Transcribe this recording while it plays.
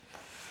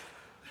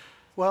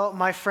Well,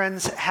 my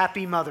friends,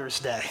 happy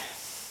Mother's Day.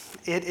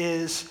 It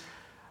is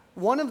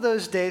one of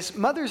those days.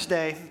 Mother's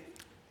Day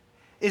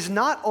is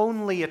not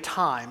only a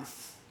time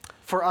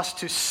for us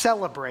to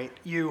celebrate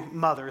you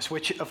mothers,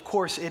 which of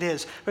course it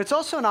is, but it's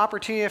also an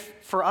opportunity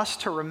for us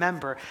to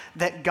remember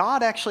that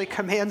God actually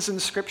commands in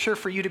Scripture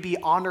for you to be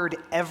honored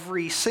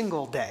every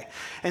single day.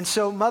 And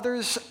so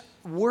mothers,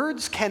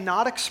 words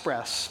cannot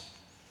express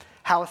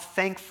how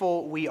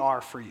thankful we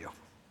are for you.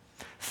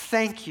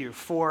 Thank you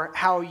for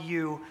how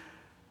you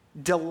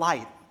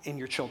delight in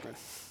your children.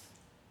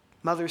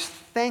 Mothers,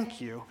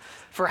 thank you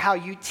for how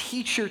you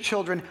teach your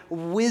children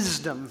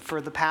wisdom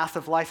for the path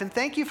of life. And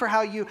thank you for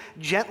how you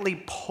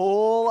gently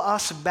pull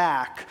us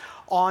back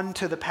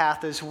onto the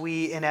path as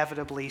we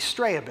inevitably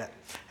stray a bit.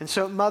 And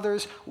so,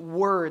 mothers,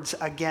 words,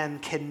 again,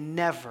 can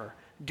never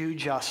do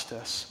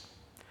justice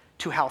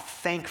to how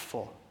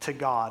thankful to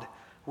God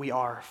we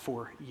are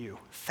for you.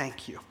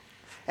 Thank you.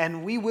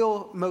 And we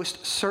will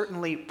most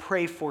certainly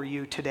pray for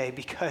you today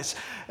because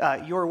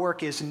your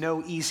work is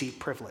no easy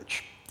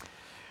privilege.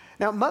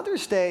 Now,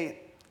 Mother's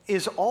Day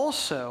is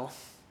also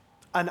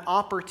an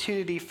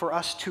opportunity for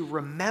us to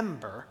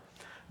remember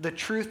the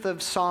truth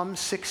of Psalm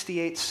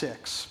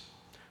 68:6,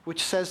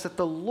 which says that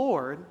the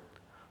Lord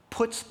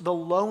puts the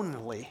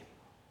lonely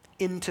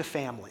into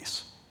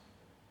families.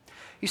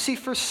 You see,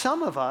 for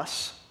some of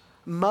us,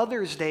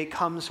 Mother's Day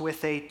comes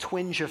with a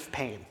twinge of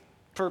pain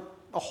for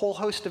a whole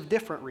host of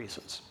different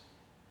reasons.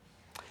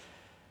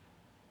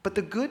 But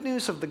the good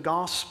news of the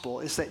gospel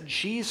is that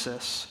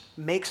Jesus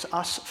makes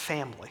us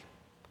family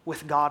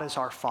with God as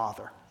our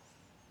Father.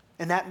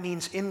 And that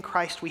means in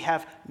Christ we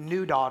have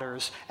new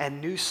daughters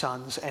and new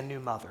sons and new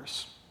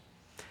mothers.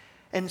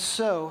 And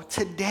so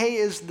today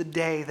is the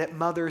day that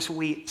mothers,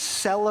 we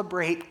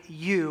celebrate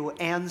you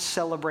and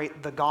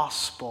celebrate the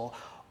gospel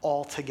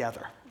all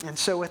together. And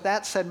so with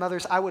that said,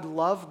 mothers, I would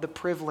love the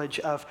privilege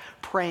of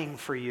praying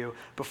for you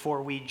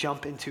before we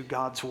jump into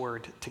God's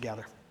word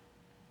together.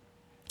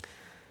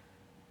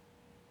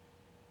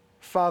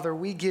 Father,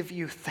 we give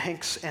you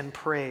thanks and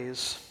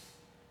praise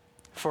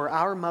for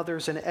our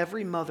mothers and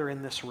every mother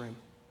in this room.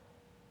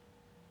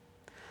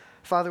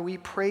 Father, we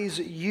praise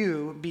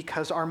you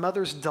because our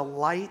mothers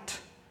delight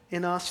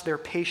in us, their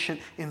patient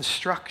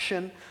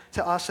instruction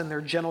to us and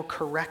their gentle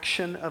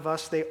correction of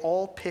us. They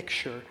all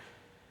picture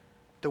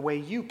the way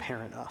you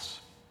parent us.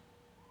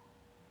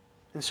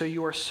 And so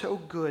you are so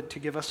good to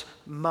give us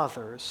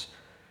mothers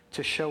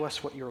to show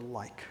us what you're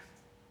like.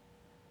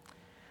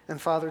 And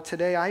Father,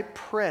 today I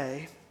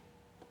pray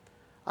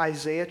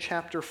Isaiah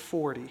chapter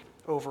 40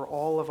 over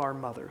all of our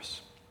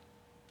mothers,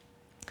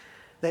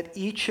 that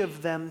each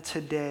of them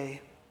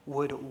today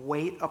would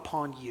wait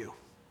upon you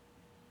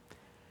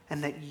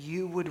and that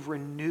you would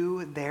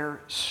renew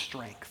their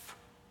strength.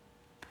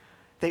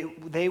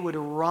 They would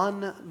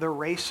run the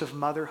race of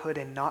motherhood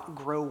and not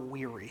grow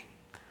weary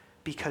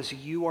because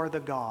you are the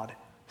God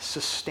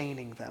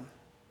sustaining them,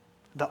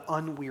 the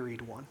unwearied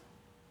one.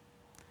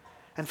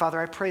 And Father,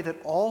 I pray that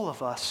all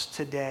of us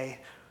today,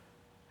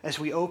 as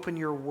we open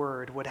your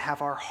word, would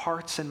have our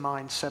hearts and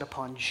minds set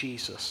upon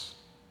Jesus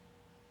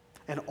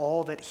and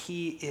all that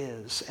he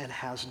is and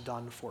has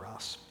done for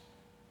us.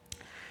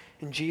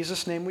 In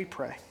Jesus' name we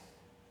pray.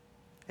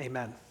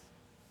 Amen.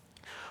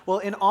 Well,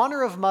 in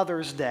honor of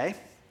Mother's Day,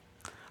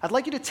 I'd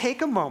like you to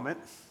take a moment.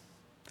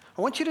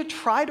 I want you to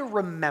try to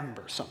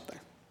remember something.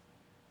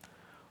 I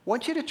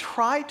want you to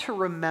try to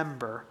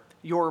remember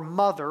your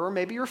mother, or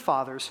maybe your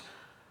father's,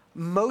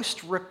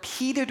 most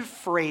repeated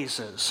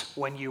phrases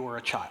when you were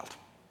a child.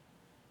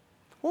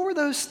 What were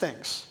those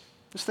things?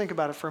 Just think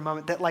about it for a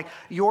moment, that like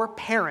your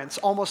parents,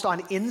 almost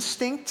on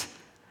instinct,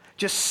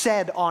 just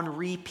said on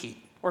repeat.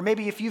 Or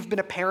maybe if you've been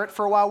a parent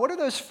for a while, what are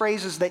those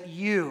phrases that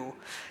you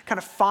kind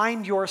of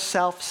find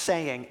yourself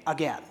saying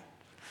again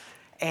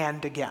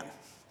and again?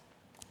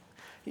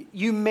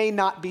 You may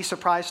not be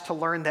surprised to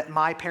learn that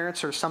my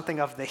parents are something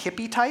of the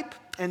hippie type.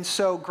 And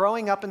so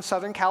growing up in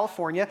Southern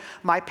California,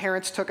 my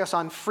parents took us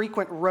on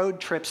frequent road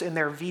trips in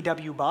their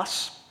VW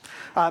bus.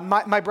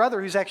 My brother,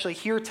 who's actually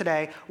here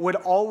today, would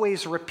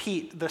always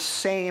repeat the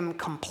same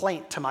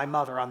complaint to my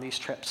mother on these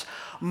trips.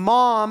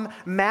 Mom,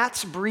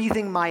 Matt's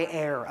breathing my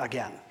air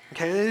again.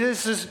 Okay,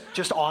 this is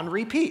just on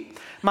repeat.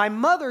 My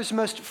mother's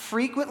most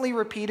frequently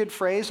repeated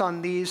phrase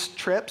on these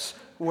trips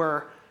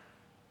were,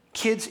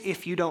 kids,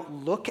 if you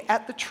don't look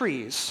at the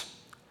trees,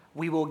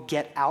 we will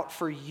get out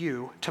for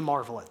you to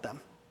marvel at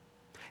them.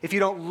 If you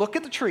don't look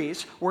at the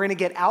trees, we're going to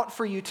get out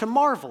for you to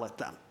marvel at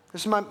them.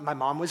 This is my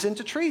mom was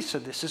into trees, so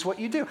this is what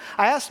you do.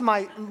 I asked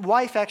my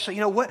wife, actually,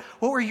 what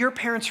were your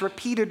parents'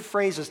 repeated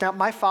phrases? Now,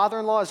 my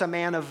father-in-law is a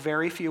man of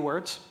very few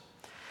words.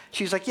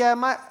 She's like, yeah,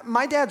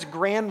 my dad's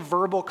grand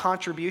verbal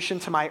contribution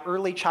to my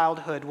early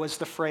childhood was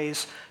the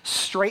phrase,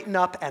 straighten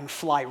up and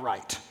fly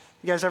right.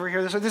 You guys ever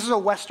hear this? This is a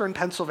Western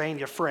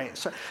Pennsylvania phrase.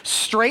 So,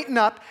 straighten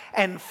up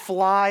and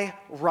fly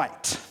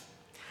right.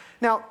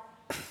 Now,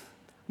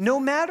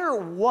 no matter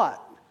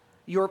what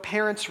your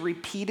parents'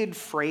 repeated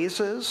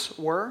phrases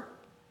were,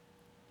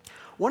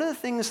 one of the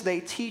things they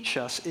teach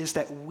us is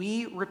that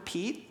we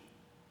repeat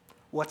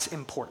what's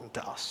important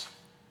to us.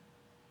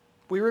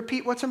 we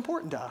repeat what's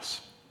important to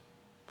us.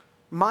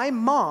 My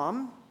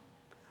mom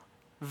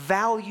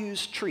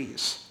values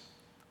trees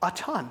a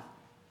ton.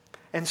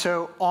 And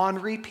so on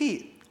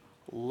repeat,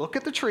 look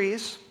at the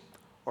trees,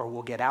 or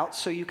we'll get out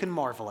so you can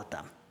marvel at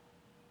them.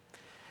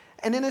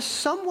 And in a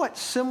somewhat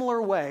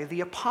similar way, the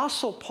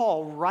Apostle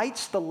Paul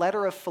writes the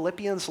letter of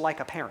Philippians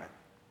like a parent.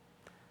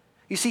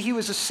 You see, he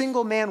was a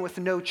single man with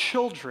no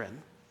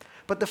children,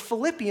 but the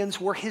Philippians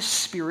were his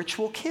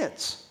spiritual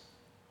kids.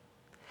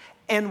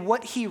 And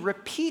what he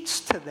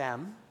repeats to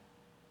them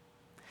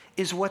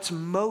is what's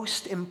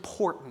most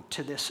important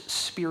to this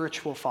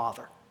spiritual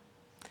father.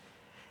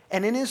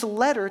 And in his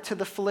letter to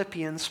the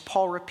Philippians,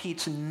 Paul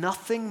repeats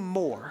nothing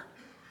more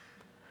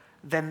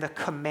than the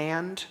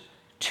command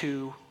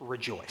to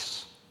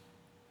rejoice.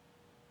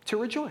 To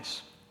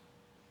rejoice.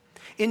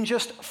 In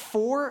just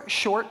 4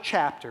 short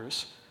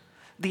chapters,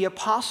 the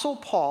Apostle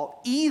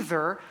Paul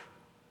either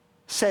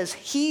says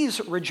he's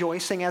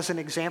rejoicing as an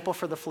example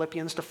for the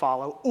Philippians to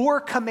follow,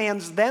 or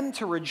commands them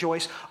to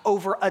rejoice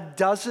over a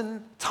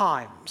dozen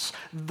times.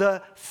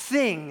 The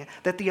thing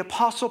that the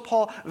Apostle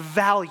Paul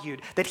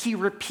valued, that he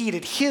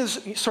repeated, his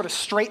sort of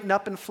straighten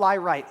up and fly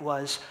right,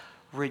 was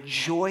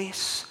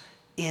rejoice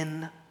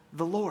in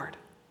the Lord.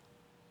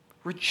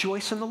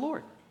 Rejoice in the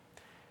Lord.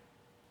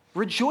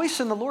 Rejoice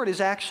in the Lord is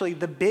actually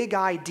the big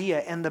idea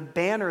and the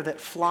banner that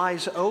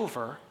flies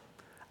over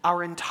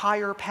our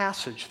entire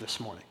passage this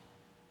morning.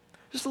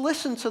 Just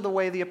listen to the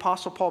way the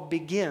Apostle Paul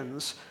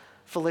begins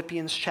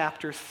Philippians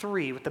chapter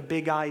 3 with the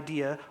big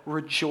idea,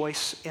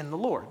 rejoice in the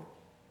Lord.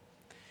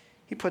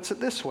 He puts it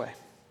this way: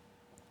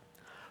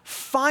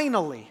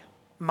 finally,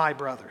 my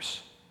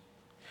brothers,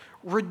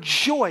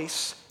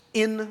 rejoice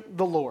in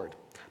the Lord.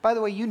 By the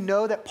way, you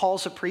know that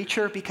Paul's a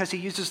preacher because he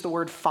uses the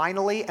word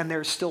finally, and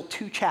there's still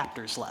 2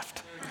 chapters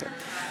left. Okay.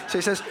 So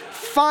he says,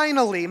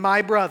 finally,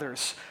 my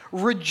brothers,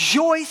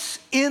 rejoice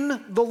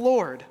in the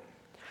Lord.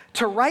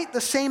 To write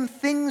the same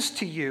things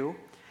to you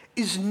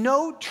is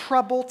no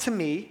trouble to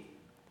me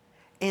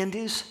and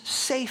is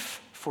safe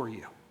for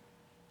you.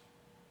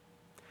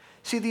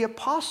 See, the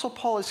Apostle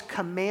Paul is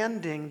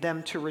commanding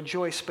them to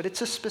rejoice, but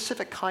it's a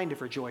specific kind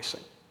of rejoicing.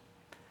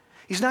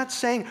 He's not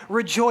saying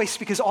rejoice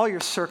because all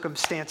your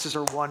circumstances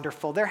are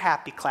wonderful, they're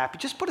happy clappy,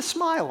 just put a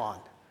smile on.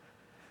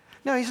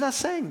 No, he's not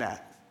saying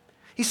that.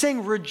 He's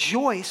saying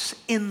rejoice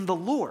in the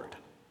Lord.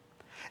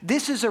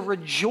 This is a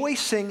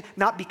rejoicing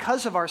not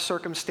because of our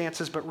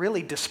circumstances, but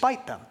really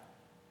despite them.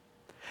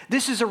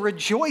 This is a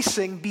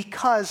rejoicing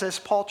because, as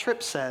Paul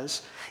Tripp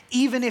says,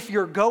 even if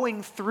you're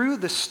going through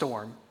the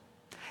storm,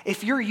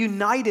 if you're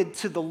united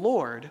to the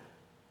Lord,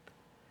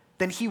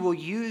 then he will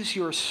use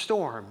your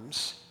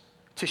storms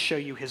to show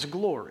you his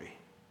glory.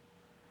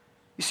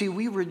 You see,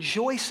 we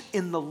rejoice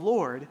in the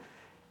Lord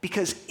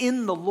because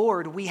in the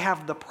Lord we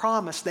have the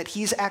promise that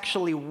he's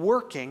actually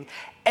working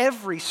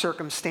every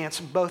circumstance,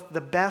 both the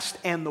best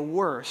and the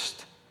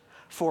worst,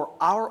 for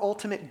our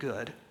ultimate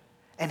good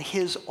and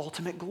his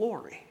ultimate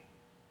glory.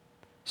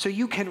 So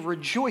you can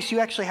rejoice. You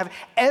actually have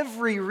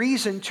every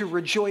reason to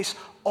rejoice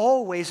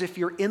always if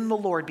you're in the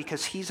Lord,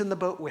 because he's in the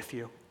boat with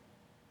you.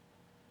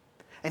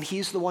 And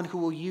he's the one who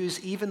will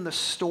use even the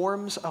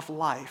storms of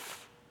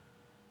life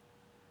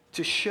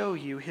to show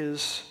you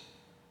his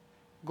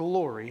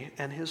glory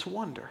and his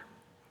wonder.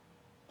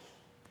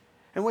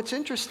 And what's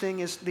interesting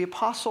is the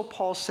Apostle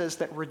Paul says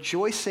that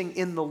rejoicing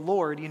in the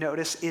Lord, you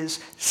notice, is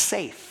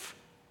safe.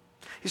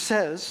 He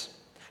says,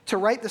 to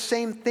write the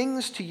same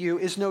things to you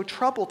is no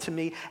trouble to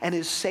me and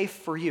is safe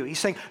for you. He's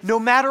saying, no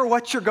matter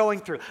what you're going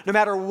through, no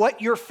matter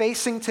what you're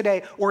facing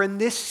today or in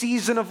this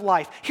season of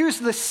life, here's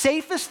the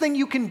safest thing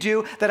you can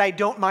do that I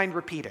don't mind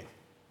repeating.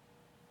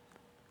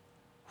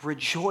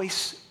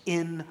 Rejoice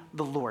in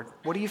the Lord.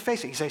 What are you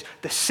facing? He says,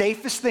 the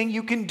safest thing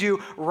you can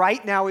do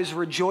right now is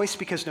rejoice,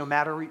 because no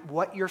matter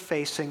what you're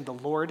facing, the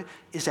Lord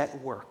is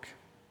at work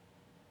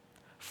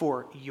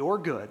for your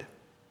good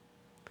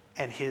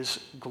and his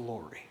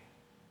glory.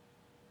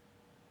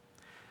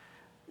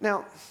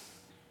 Now,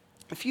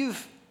 if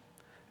you've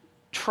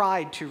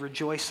tried to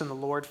rejoice in the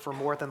Lord for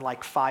more than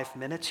like 5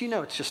 minutes, you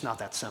know it's just not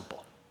that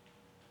simple.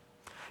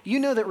 You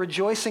know that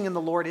rejoicing in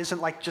the Lord isn't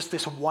like just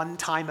this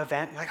one-time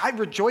event. Like, I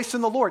rejoice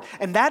in the Lord,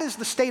 and that is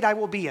the state I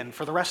will be in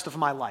for the rest of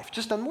my life. It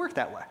just doesn't work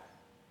that way.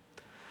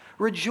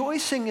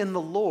 Rejoicing in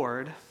the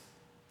Lord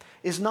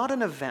is not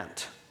an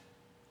event.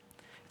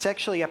 It's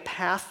actually a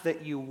path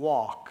that you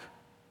walk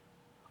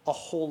a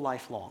whole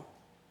life long.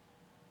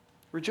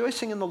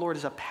 Rejoicing in the Lord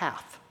is a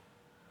path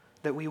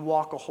that we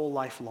walk a whole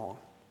life long.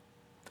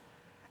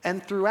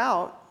 And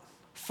throughout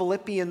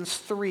Philippians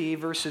 3,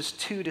 verses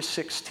 2 to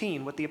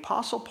 16, what the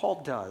Apostle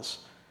Paul does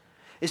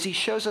is he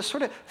shows us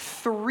sort of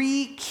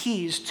 3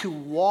 keys to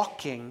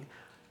walking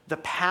the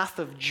path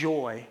of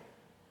joy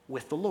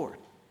with the Lord.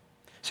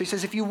 So he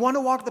says, if you want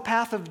to walk the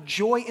path of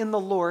joy in the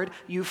Lord,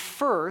 you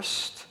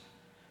first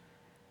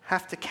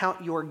have to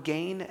count your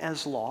gain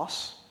as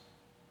loss.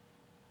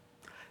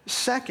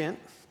 Second,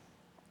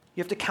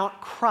 you have to count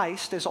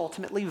Christ as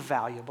ultimately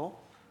valuable.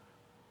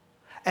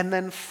 And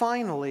then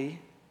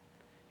finally,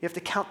 you have to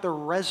count the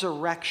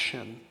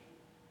resurrection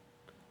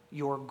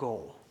your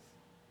goal.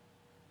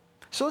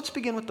 So let's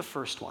begin with the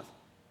first one.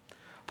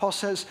 Paul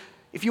says,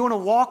 if you want to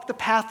walk the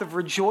path of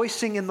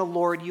rejoicing in the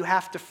Lord, you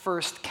have to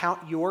first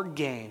count your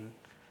gain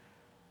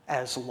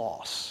as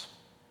loss.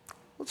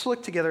 Let's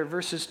look together at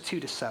verses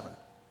 2-7.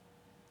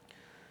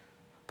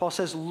 Paul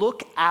says,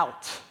 look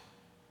out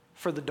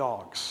for the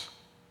dogs.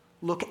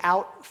 Look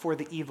out for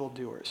the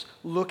evildoers.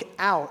 Look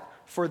out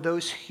for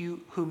those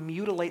who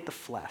mutilate the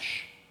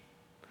flesh.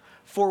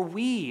 For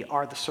we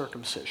are the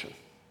circumcision,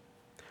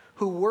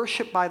 who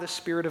worship by the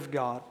Spirit of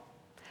God,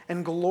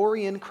 and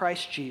glory in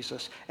Christ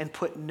Jesus, and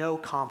put no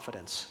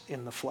confidence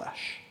in the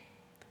flesh.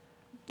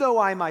 Though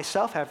I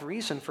myself have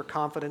reason for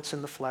confidence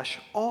in the flesh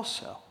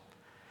also.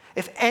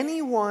 If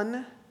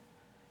anyone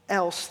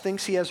else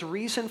thinks he has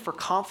reason for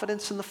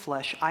confidence in the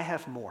flesh, I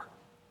have more.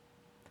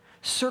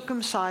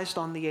 Circumcised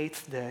on the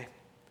 8th day,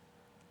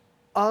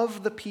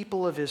 of the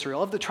people of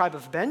Israel, of the tribe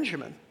of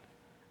Benjamin,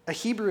 a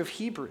Hebrew of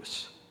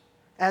Hebrews,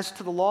 as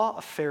to the law,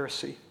 a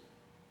Pharisee,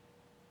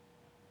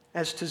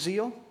 as to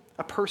zeal,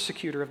 a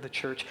persecutor of the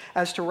church,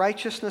 as to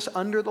righteousness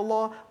under the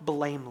law,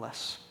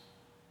 blameless.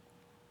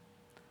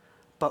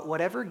 But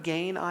whatever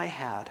gain I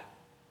had,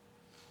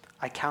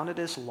 I counted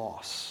as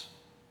loss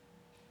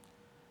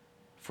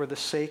for the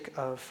sake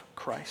of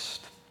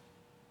Christ.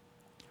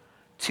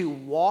 To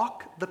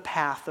walk the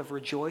path of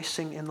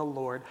rejoicing in the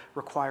Lord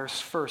requires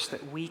first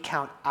that we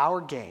count our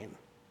gain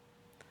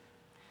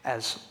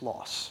as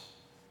loss.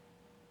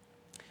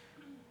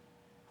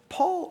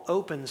 Paul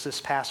opens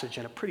this passage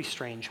in a pretty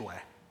strange way.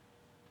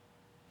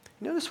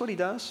 Notice what he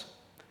does?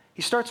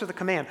 He starts with a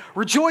command,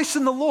 rejoice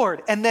in the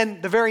Lord. And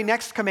then the very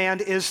next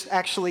command is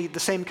actually the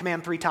same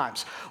command 3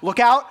 times. Look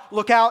out,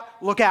 look out,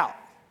 look out.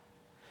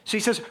 So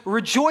he says,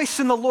 rejoice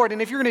in the Lord.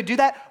 And if you're going to do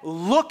that,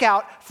 look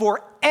out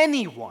for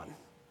anyone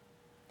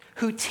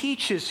who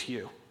teaches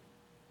you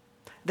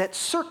that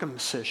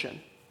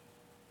circumcision,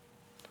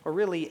 or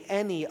really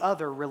any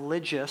other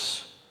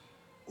religious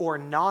or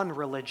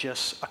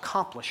non-religious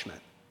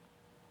accomplishment,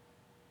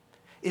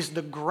 is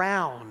the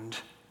ground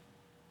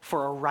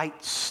for a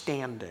right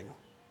standing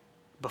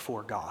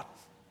before God.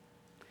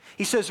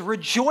 He says,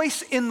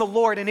 rejoice in the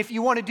Lord. And if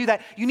you want to do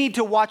that, you need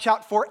to watch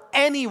out for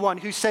anyone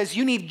who says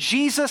you need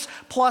Jesus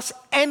plus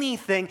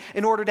anything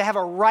in order to have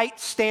a right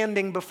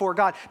standing before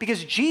God.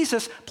 Because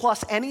Jesus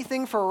plus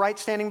anything for a right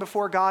standing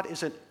before God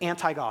is an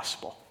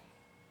anti-gospel.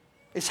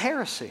 It's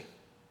heresy.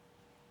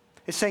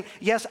 It's saying,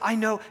 yes, I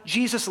know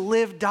Jesus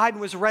lived, died,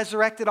 and was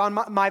resurrected on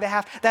my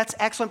behalf. That's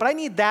excellent, but I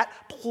need that,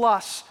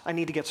 plus I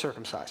need to get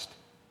circumcised.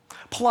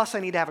 Plus I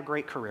need to have a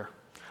great career.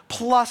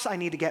 Plus I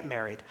need to get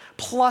married.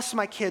 Plus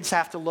my kids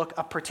have to look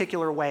a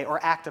particular way or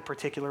act a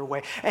particular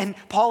way. And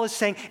Paul is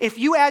saying, if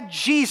you add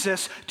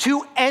Jesus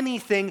to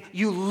anything,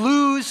 you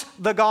lose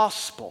the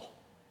gospel.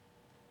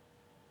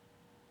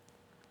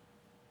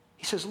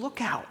 He says, look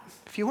out.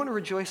 If you want to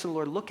rejoice in the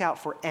Lord, look out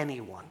for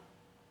anyone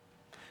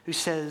who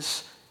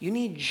says you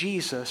need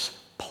Jesus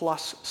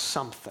plus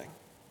something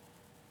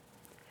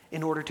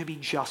in order to be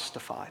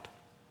justified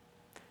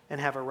and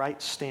have a right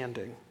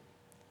standing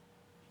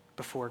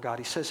before God.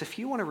 He says, if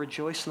you want to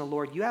rejoice in the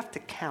Lord, you have to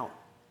count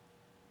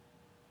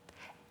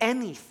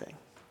anything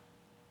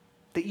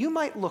that you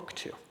might look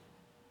to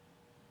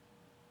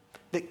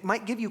that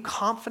might give you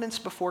confidence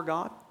before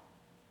God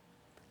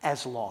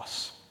as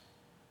loss.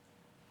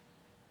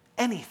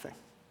 Anything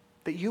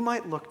that you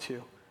might look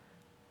to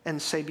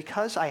and say,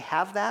 because I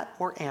have that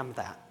or am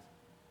that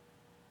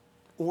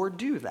or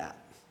do that,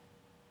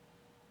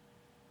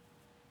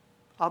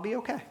 I'll be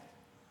okay.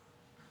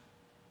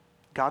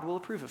 God will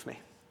approve of me.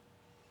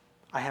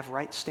 I have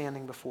right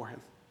standing before him.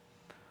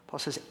 Paul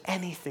says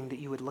anything that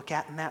you would look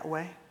at in that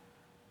way,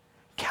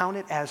 count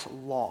it as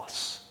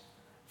loss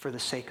for the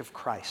sake of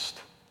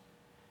Christ.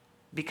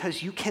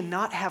 Because you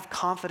cannot have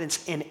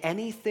confidence in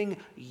anything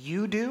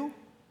you do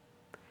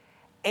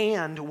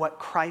and what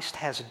Christ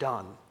has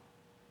done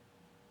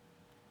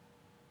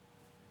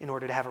in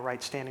order to have a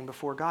right standing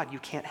before God. You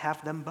can't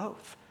have them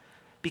both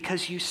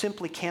because you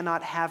simply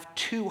cannot have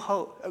two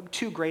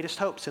greatest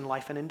hopes in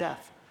life and in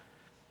death.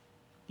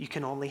 You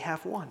can only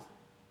have one.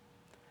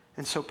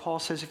 And so Paul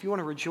says, if you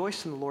want to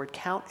rejoice in the Lord,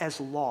 count as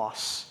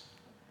loss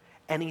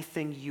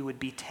anything you would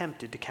be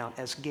tempted to count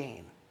as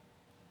gain.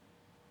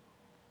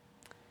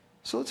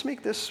 So let's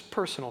make this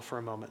personal for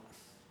a moment.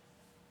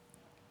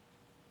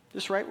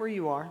 Just right where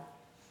you are.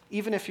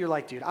 Even if you're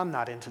like, dude, I'm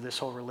not into this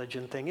whole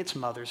religion thing. It's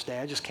Mother's Day.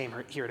 I just came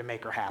here to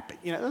make her happy.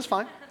 That's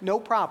fine. No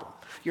problem.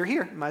 You're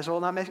here. Might as well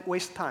not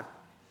waste time.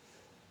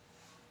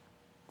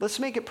 Let's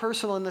make it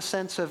personal in the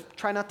sense of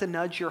try not to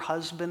nudge your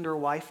husband or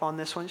wife on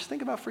this one. Just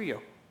think about for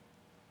you.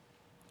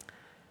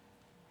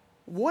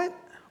 What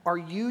are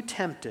you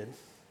tempted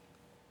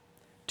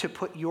to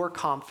put your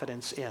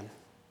confidence in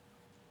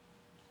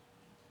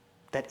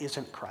that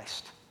isn't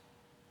Christ?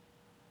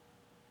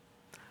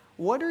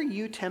 What are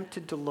you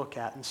tempted to look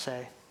at and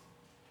say,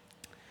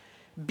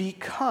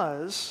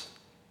 because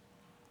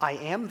I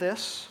am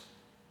this,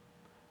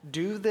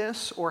 do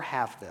this, or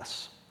have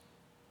this,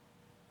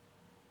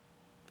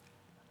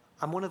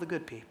 I'm one of the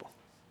good people.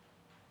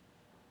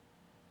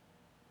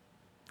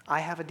 I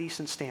have a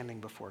decent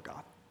standing before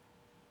God.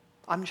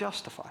 I'm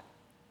justified.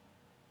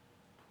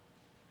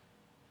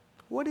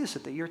 What is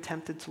it that you're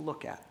tempted to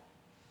look at?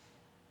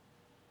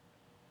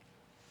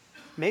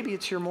 Maybe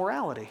it's your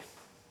morality.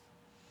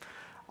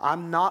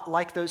 I'm not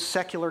like those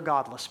secular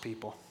godless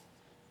people.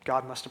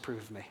 God must approve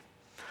of me.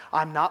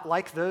 I'm not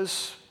like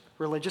those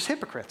religious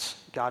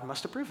hypocrites. God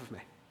must approve of me.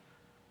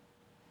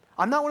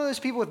 I'm not one of those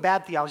people with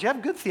bad theology. I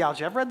have good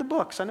theology. I've read the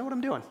books. I know what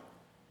I'm doing.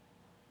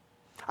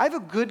 I have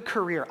a good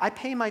career. I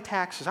pay my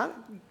taxes.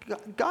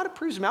 God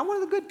approves of me. I'm one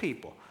of the good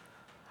people.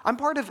 I'm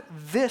part of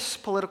this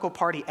political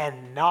party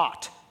and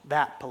not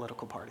that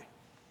political party.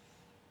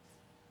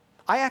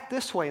 I act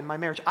this way in my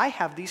marriage. I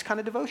have these kind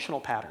of devotional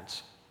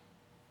patterns.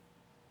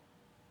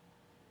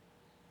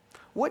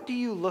 What do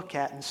you look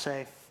at and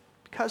say,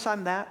 because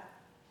I'm that,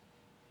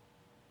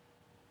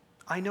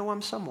 I know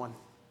I'm someone.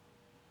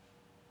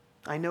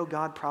 I know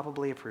God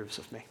probably approves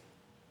of me.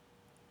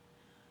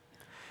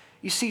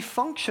 You see,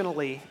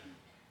 functionally,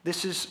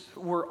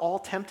 we're all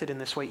tempted in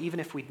this way, even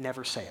if we'd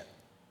never say it.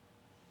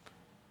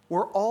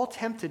 We're all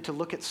tempted to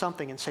look at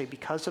something and say,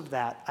 because of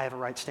that, I have a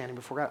right standing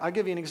before God. I'll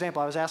give you an example.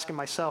 I was asking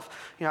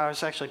myself, I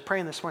was actually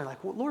praying this morning,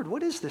 like, well, Lord,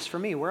 what is this for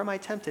me? Where am I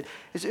tempted?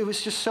 It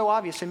was just so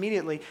obvious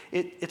immediately.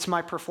 It's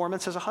my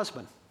performance as a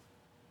husband.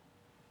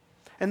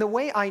 And the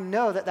way I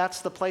know that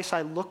that's the place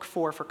I look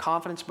for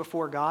confidence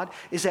before God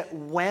is that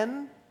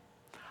when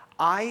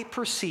I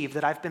perceive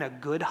that I've been a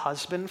good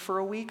husband for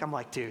a week, I'm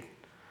like, dude,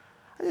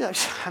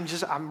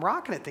 I'm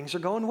rocking it. Things are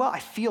going well. I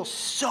feel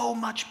so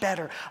much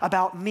better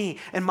about me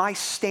and my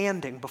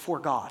standing before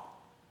God.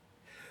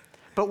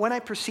 But when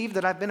I perceive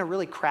that I've been a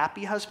really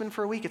crappy husband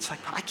for a week, it's like,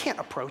 I can't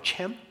approach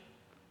him.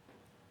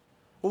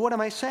 Well, what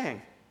am I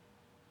saying?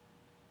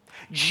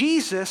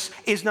 Jesus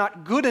is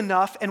not good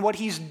enough, and what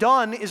he's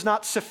done is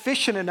not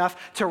sufficient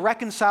enough to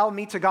reconcile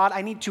me to God.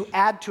 I need to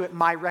add to it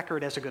my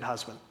record as a good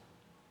husband.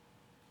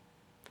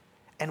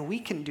 And we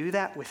can do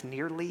that with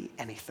nearly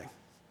anything.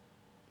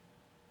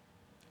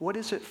 What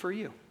is it for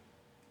you?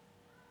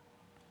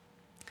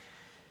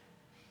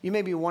 You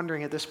may be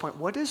wondering at this point,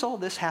 what does all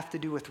this have to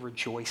do with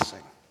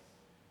rejoicing?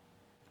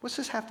 What's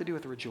this have to do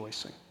with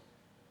rejoicing?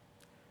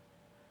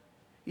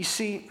 You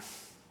see,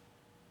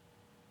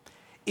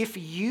 if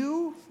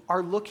you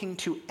are looking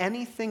to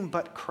anything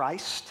but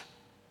Christ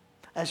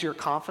as your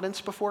confidence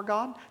before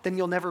God, then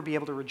you'll never be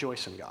able to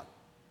rejoice in God.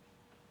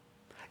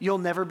 You'll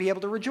never be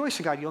able to rejoice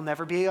in God. You'll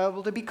never be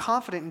able to be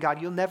confident in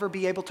God. You'll never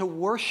be able to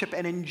worship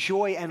and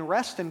enjoy and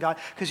rest in God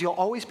because you'll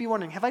always be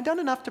wondering, have I done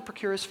enough to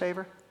procure his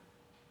favor?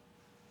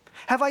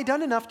 Have I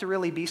done enough to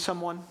really be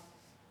someone?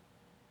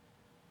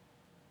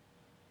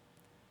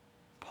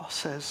 Paul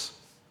says,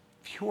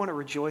 if you want to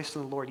rejoice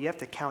in the Lord, you have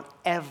to count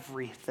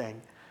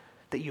everything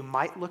that you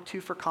might look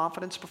to for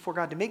confidence before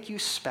God to make you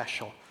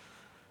special.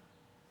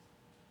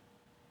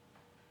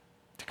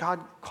 To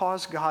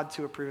cause God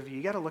to approve of you,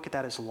 you got to look at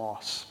that as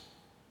loss.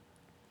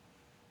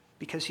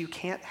 Because you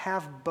can't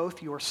have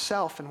both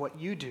yourself and what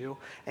you do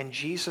and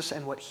Jesus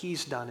and what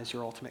he's done as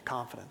your ultimate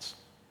confidence.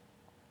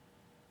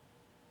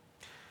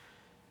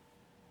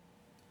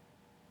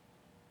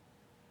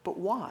 But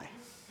why?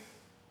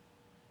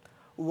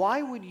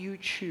 Why would you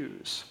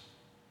choose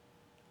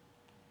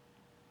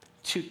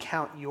to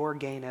count your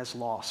gain as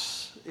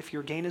loss if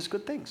your gain is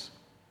good things?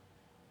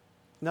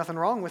 Nothing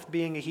wrong with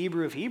being a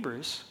Hebrew of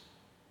Hebrews.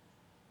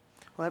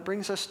 Well, that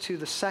brings us to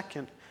the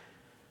second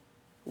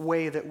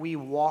way that we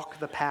walk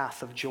the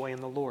path of joy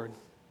in the Lord,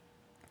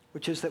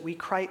 which is that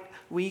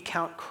we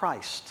count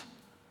Christ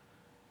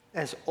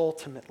as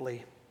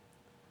ultimately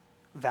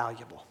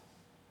valuable.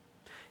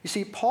 You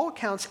see, Paul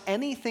counts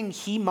anything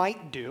he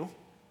might do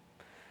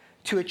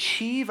to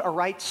achieve a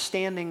right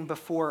standing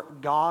before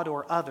God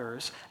or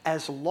others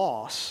as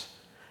loss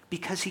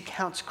because he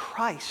counts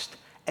Christ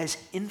as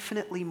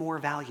infinitely more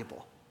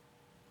valuable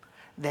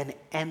than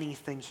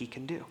anything he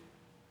can do.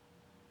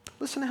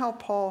 Listen to how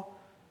Paul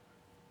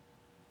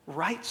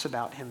writes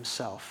about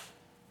himself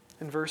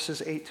in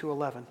verses 8 to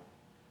 11.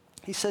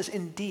 He says,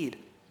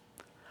 "Indeed,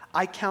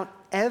 I count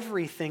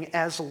everything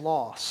as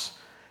loss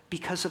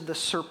because of the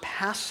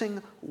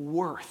surpassing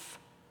worth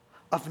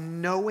of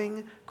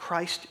knowing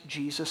Christ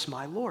Jesus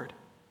my Lord.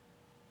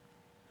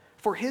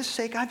 For his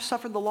sake I've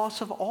suffered the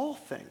loss of all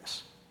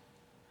things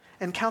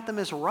and count them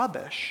as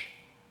rubbish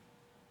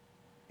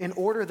in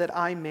order that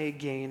I may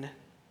gain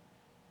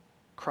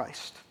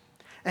Christ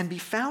and be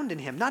found in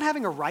him, not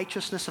having a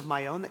righteousness of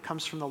my own that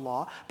comes from the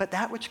law, but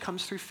that which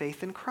comes through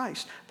faith in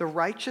Christ, the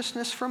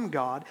righteousness from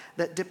God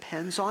that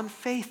depends on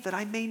faith, that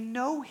I may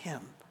know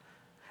him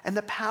and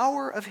the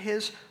power of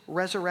his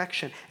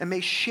resurrection, and may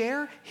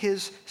share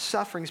his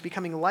sufferings,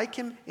 becoming like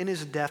him in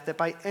his death, that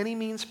by any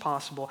means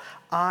possible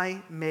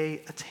I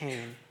may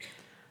attain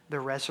the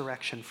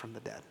resurrection from the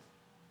dead."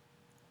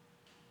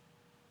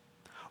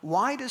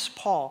 Why does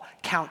Paul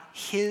count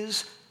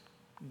his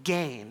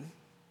gain,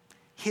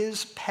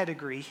 his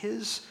pedigree,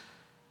 his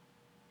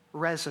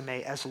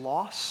resume as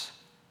loss?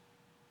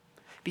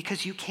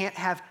 Because you can't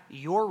have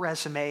your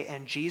resume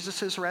and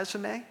Jesus'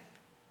 resume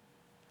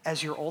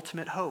as your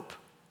ultimate hope.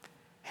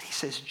 And he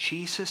says,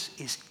 Jesus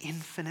is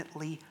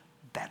infinitely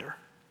better.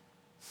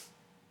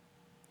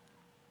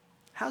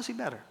 How's he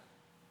better?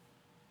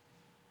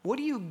 What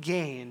do you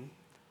gain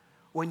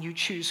when you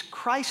choose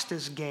Christ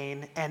as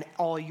gain and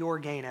all your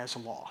gain as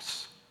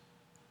loss?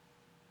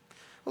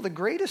 Well, the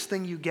greatest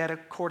thing you get,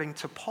 according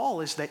to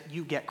Paul, is that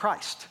you get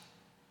Christ.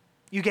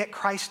 You get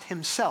Christ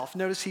himself.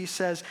 Notice he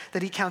says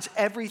that he counts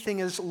everything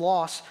as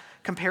loss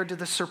compared to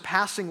the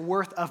surpassing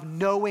worth of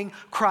knowing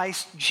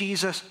Christ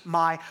Jesus,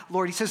 my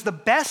Lord. He says the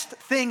best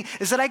thing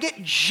is that I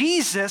get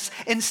Jesus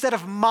instead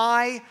of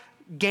my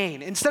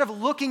gain. Instead of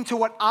looking to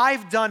what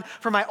I've done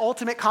for my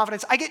ultimate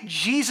confidence, I get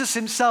Jesus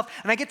himself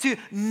and I get to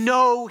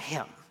know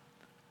him.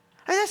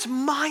 And that's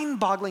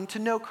mind-boggling to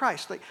know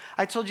Christ. Like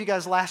I told you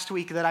guys last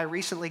week that I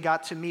recently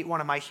got to meet one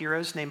of my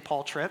heroes named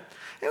Paul Tripp.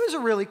 It was a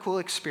really cool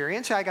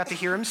experience. I got to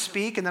hear him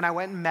speak, and then I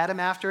went and met him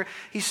after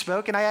he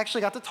spoke, and I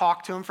actually got to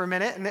talk to him for a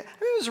minute, and it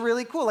was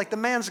really cool. Like the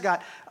man's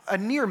got a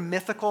near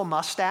mythical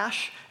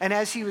mustache, and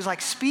as he was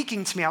like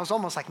speaking to me, I was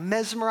almost like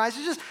mesmerized.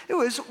 It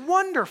was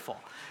wonderful.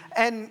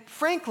 And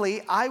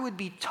frankly, I would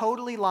be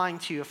totally lying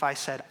to you if I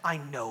said, I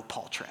know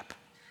Paul Tripp.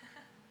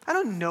 I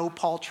don't know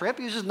Paul Tripp.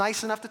 He was just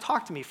nice enough to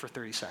talk to me for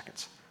 30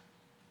 seconds.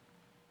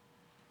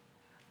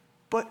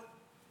 But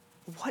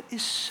what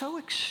is so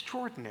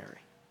extraordinary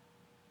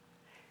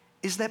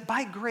is that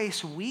by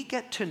grace, we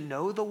get to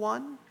know the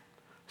one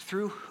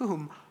through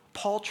whom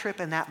Paul Tripp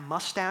and that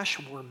mustache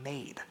were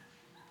made.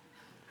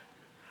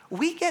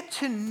 We get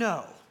to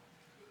know.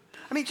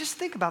 I mean, just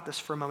think about this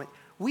for a moment.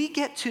 We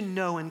get to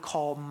know and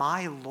call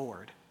my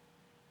Lord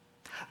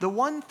the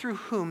one through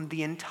whom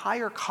the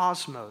entire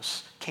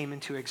cosmos came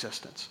into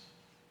existence.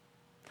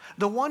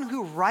 The one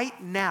who right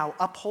now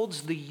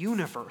upholds the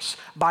universe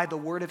by the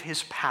word of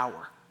his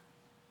power.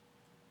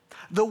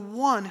 The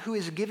one who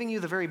is giving you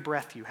the very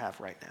breath you have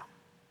right now.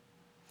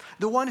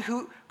 The one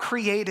who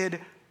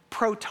created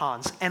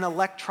protons and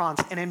electrons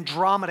and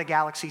Andromeda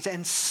galaxies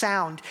and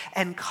sound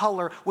and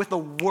color with a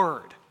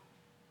word.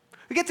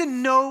 We get to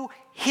know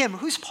him.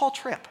 Who's Paul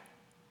Tripp?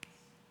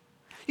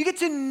 You get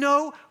to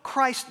know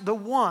Christ, the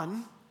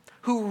one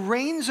who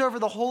reigns over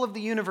the whole of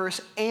the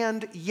universe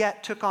and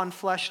yet took on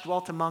flesh,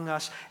 dwelt among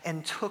us,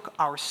 and took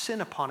our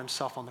sin upon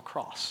himself on the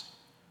cross.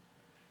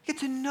 You get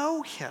to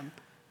know him.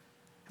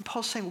 And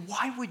Paul's saying,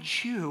 why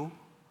would you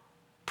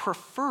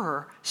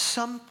prefer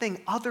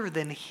something other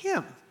than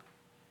him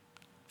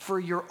for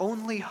your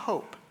only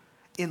hope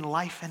in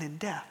life and in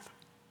death?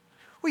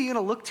 Were you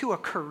going to look to a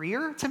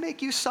career to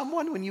make you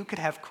someone when you could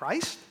have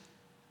Christ?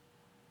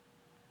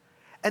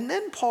 And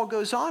then Paul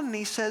goes on and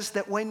he says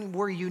that when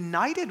we're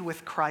united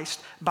with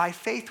Christ by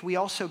faith, we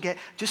also get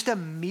just a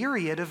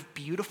myriad of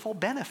beautiful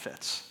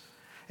benefits.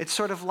 It's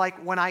sort of like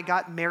when I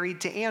got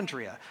married to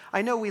Andrea.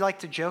 I know we like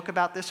to joke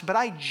about this, but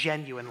I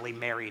genuinely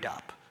married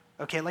up.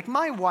 Okay, like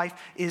my wife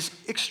is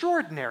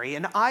extraordinary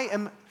and I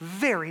am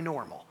very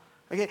normal.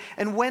 Okay,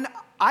 and when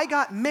I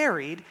got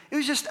married, it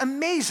was just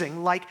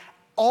amazing. Like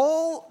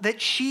all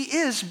that she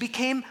is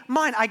became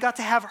mine. I got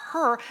to have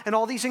her and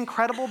all these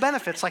incredible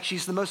benefits. Like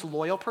she's the most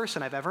loyal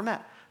person I've ever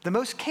met. The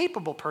most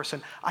capable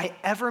person I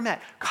ever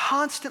met.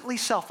 Constantly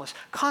selfless,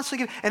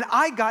 constantly giving. And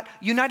I got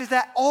united to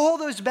that, all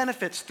those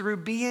benefits through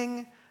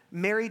being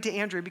married to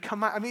Andrea.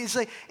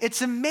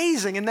 It's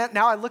amazing. And that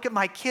now I look at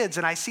my kids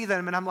and I see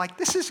them and I'm like,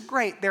 this is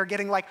great. They're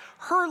getting like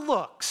her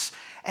looks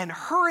and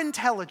her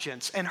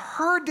intelligence and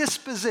her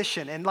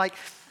disposition and like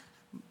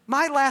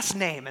my last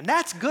name, and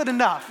that's good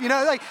enough. You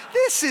know, like,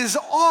 this is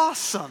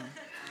awesome.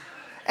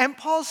 And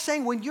Paul's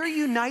saying, when you're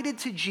united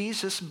to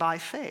Jesus by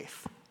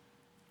faith,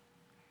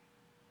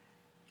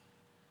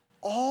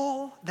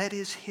 all that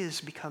is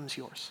his becomes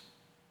yours.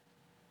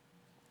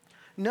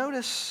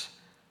 Notice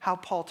how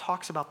Paul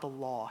talks about the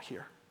law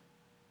here.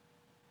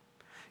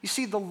 You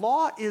see, the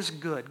law is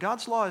good.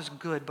 God's law is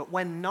good, but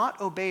when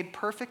not obeyed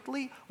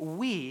perfectly,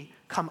 we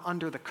come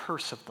under the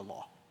curse of the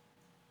law.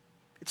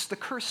 It's the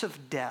curse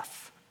of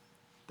death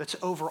that's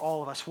over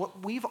all of us.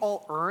 What we've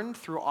all earned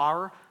through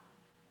our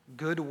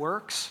good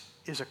works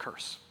is a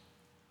curse.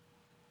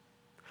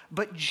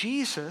 But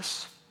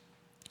Jesus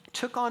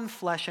took on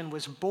flesh and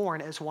was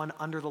born as one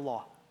under the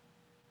law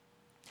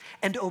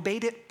and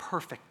obeyed it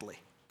perfectly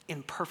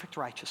in perfect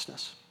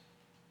righteousness.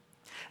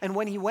 And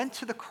when he went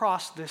to the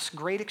cross, this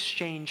great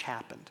exchange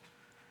happened.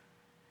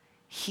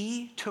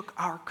 He took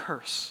our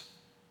curse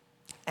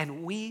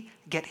and we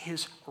get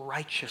his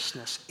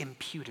righteousness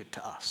imputed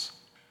to us.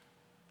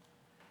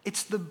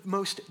 It's the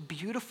most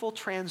beautiful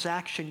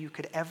transaction you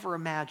could ever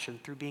imagine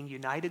through being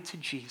united to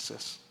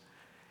Jesus.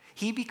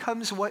 He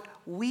becomes what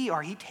we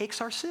are. He takes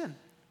our sin.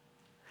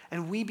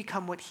 And we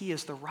become what he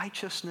is, the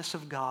righteousness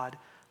of God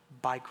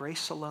by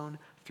grace alone,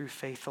 through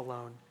faith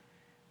alone,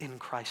 in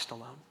Christ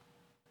alone.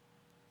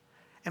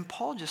 And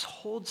Paul just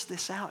holds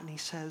this out and he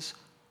says,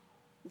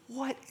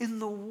 what in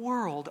the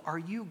world are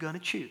you going to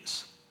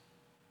choose?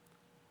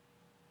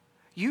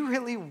 You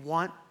really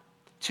want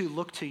to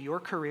look to your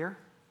career,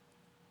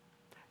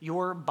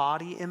 your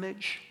body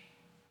image,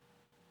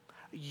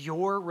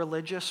 your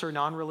religious or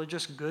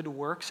non-religious good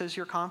works as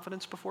your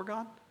confidence before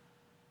God?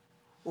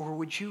 Or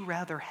would you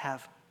rather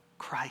have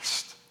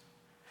Christ?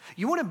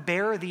 You want to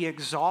bear the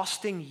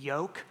exhausting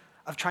yoke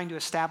of trying to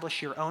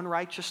establish your own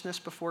righteousness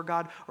before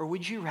God, or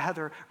would you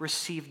rather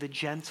receive the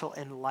gentle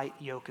and light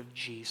yoke of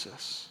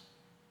Jesus?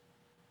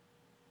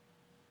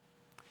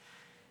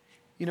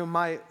 You know,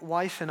 my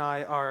wife and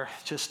I are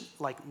just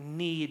like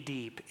knee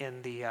deep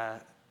in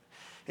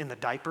the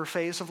diaper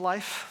phase of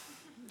life.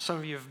 Some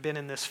of you have been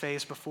in this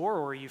phase before,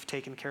 or you've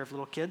taken care of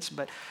little kids,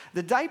 but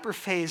the diaper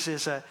phase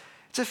it's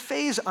a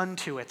phase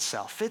unto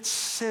itself.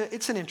 It's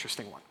an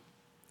interesting one,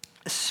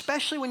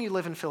 especially when you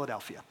live in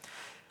Philadelphia,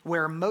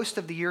 where most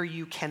of the year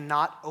you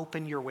cannot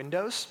open your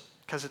windows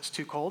because it's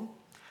too cold.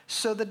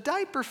 So the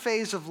diaper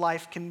phase of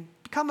life can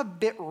become a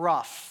bit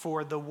rough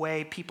for the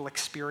way people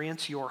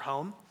experience your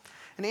home.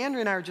 And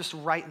Andrea and I are just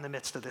right in the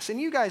midst of this. And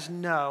you guys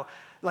know,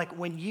 like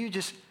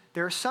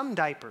there are some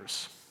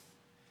diapers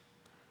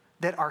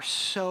that are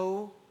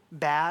so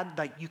bad,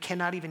 like you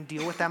cannot even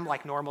deal with them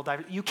like normal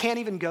diapers. You can't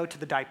even go to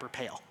the diaper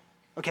pail.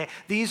 Okay,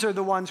 these are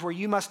the ones where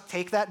you must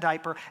take that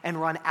diaper and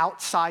run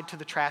outside to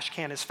the trash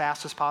can as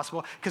fast as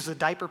possible because the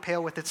diaper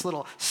pail with its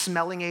little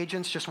smelling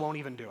agents just won't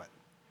even do it.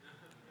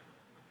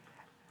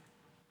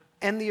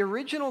 And the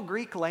original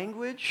Greek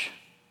language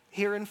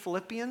here in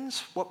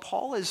Philippians, what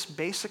Paul is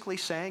basically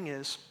saying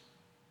is,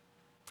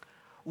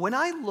 when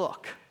I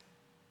look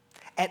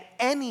at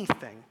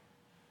anything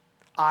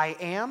I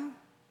am,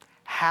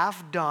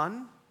 have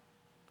done,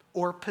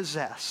 or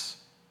possess,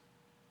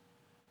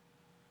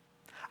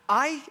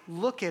 I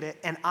look at it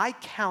and I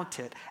count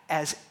it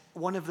as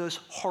one of those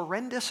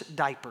horrendous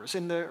diapers.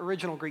 In the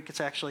original Greek, it's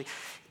actually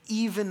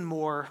even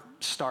more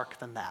stark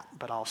than that,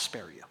 but I'll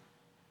spare you.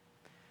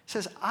 It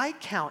says, I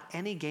count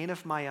any gain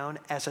of my own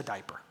as a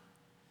diaper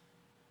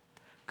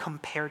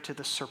compared to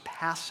the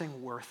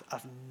surpassing worth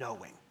of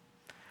knowing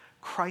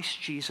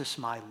Christ Jesus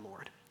my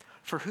Lord,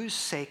 for whose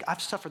sake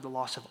I've suffered the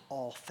loss of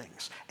all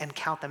things and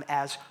count them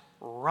as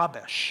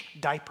rubbish,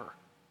 diaper,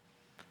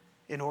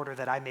 in order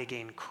that I may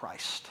gain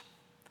Christ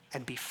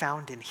and be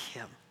found in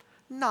him,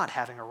 not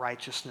having a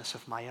righteousness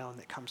of my own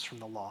that comes from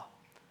the law,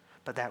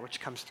 but that which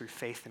comes through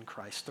faith in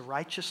Christ, the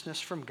righteousness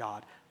from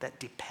God that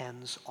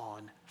depends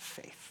on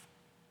faith.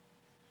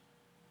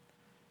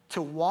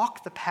 To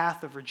walk the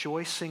path of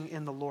rejoicing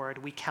in the Lord,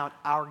 we count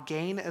our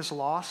gain as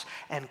loss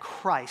and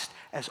Christ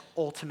as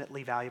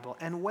ultimately valuable.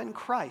 And when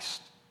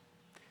Christ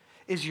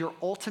is your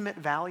ultimate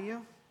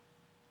value,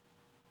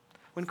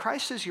 when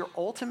Christ is your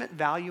ultimate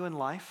value in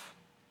life,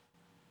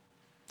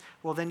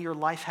 well, then your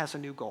life has a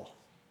new goal.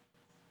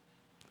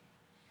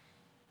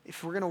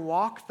 If we're going to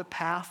walk the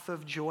path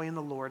of joy in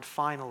the Lord,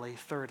 finally,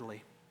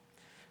 thirdly,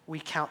 we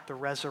count the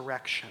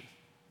resurrection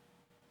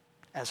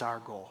as our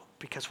goal.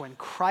 Because when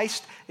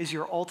Christ is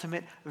your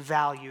ultimate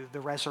value, the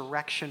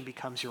resurrection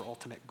becomes your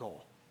ultimate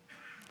goal.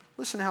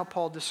 Listen to how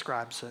Paul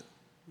describes it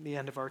at the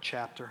end of our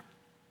chapter,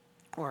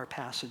 or our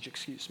passage,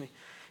 He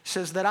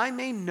says, that I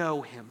may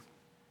know him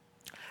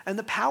and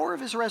the power of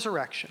his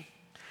resurrection,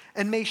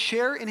 and may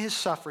share in his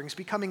sufferings,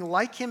 becoming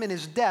like him in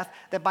his death,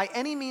 that by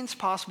any means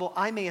possible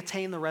I may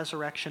attain the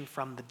resurrection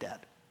from the dead.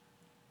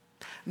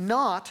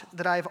 Not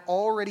that I have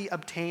already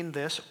obtained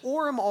this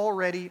or am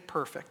already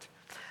perfect,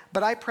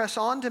 but I press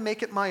on to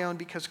make it my own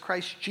because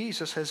Christ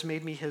Jesus has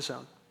made me his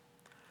own.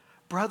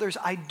 Brothers,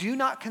 I do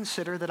not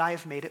consider that I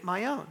have made it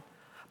my own,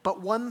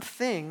 but one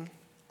thing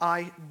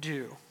I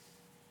do,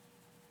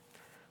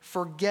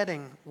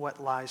 forgetting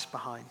what lies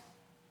behind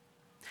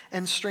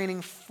and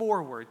straining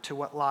forward to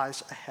what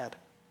lies ahead.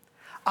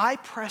 I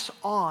press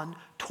on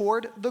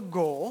toward the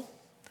goal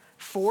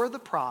for the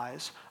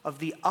prize of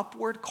the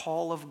upward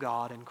call of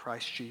God in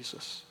Christ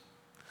Jesus.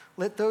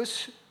 Let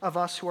those of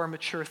us who are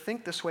mature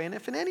think this way, and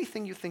if in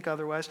anything you think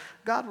otherwise,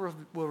 God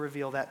will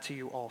reveal that to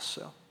you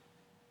also.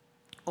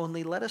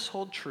 Only let us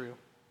hold true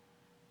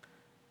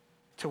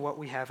to what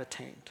we have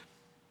attained.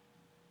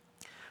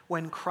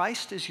 When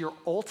Christ is your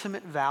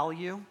ultimate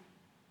value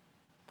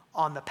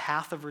on the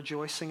path of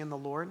rejoicing in the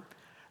Lord,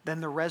 then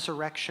the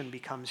resurrection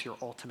becomes your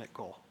ultimate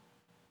goal.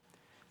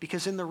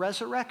 Because in the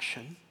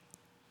resurrection,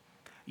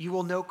 you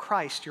will know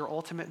Christ, your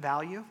ultimate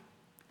value,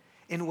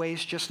 in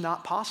ways just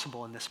not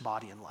possible in this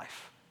body and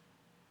life.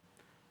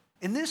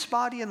 In this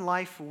body and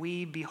life,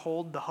 we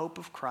behold the hope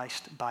of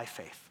Christ by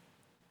faith.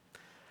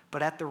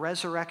 But at the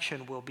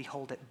resurrection, we'll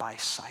behold it by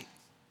sight.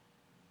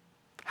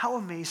 How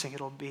amazing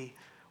it'll be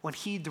when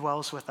he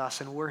dwells with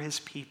us and we're his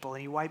people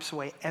and he wipes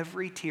away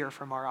every tear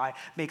from our eye,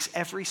 makes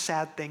every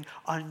sad thing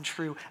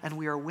untrue, and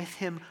we are with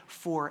him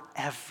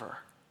forever.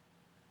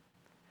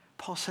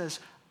 Paul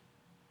says,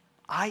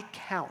 I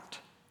count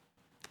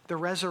the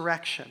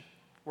resurrection,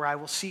 where I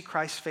will see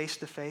Christ face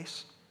to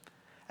face,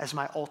 as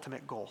my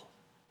ultimate goal.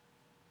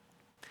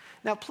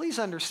 Now, please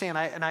understand,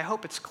 and I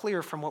hope it's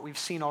clear from what we've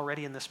seen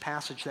already in this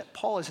passage, that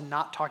Paul is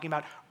not talking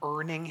about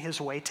earning his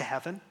way to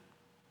heaven.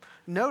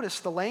 Notice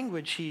the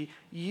language he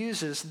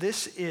uses.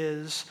 This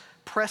is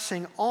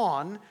pressing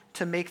on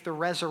to make the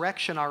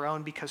resurrection our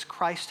own because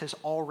Christ has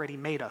already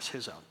made us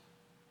his own.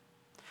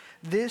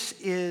 This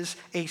is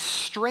a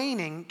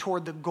straining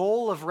toward the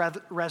goal of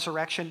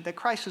resurrection that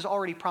Christ has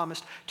already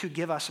promised to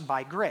give us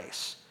by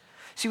grace.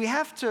 See, we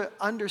have to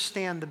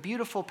understand the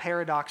beautiful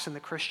paradox in the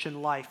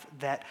Christian life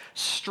that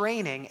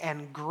straining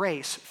and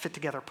grace fit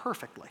together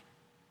perfectly.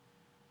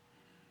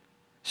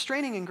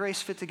 Straining and grace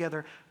fit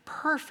together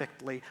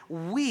perfectly.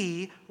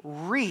 We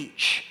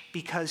reach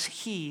because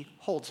he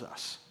holds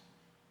us.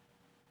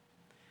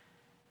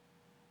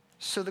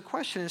 So the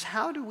question is,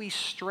 how do we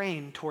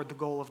strain toward the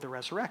goal of the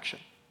resurrection?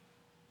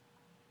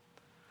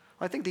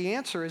 Well, I think the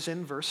answer is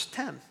in verse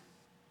 10,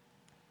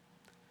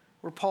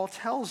 where Paul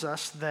tells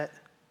us that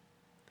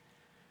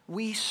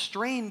we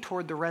strain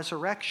toward the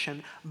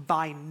resurrection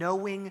by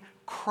knowing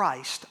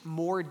Christ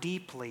more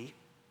deeply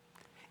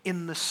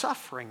in the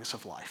sufferings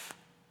of life,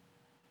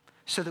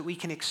 so that we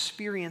can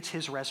experience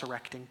his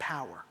resurrecting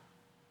power.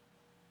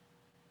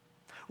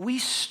 We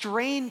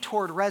strain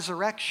toward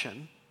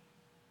resurrection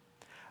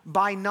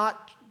by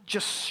not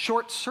just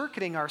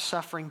short-circuiting our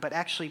suffering, but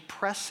actually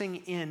pressing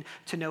in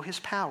to know his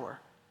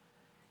power,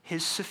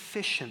 his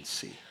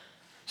sufficiency,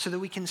 so that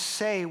we can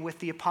say with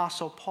the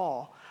Apostle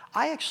Paul,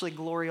 I actually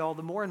glory all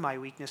the more in my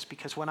weakness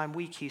because when I'm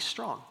weak, he's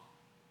strong.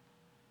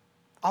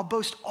 I'll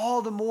boast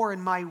all the more in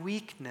my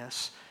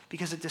weakness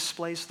because it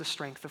displays the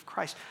strength of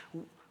Christ.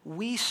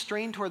 We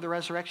strain toward the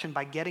resurrection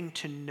by getting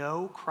to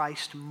know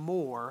Christ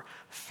more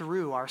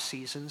through our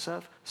seasons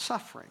of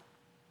suffering.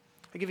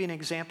 I'll give you an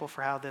example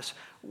for how this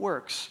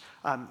works.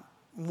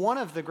 One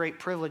of the great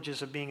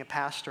privileges of being a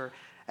pastor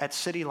at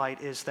City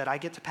Light is that I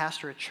get to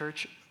pastor a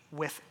church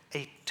with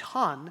a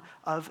ton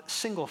of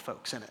single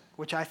folks in it,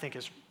 which I think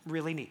is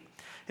really neat.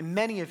 And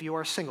many of you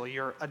are single.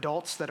 You're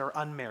adults that are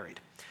unmarried.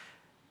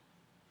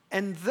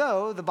 And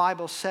though the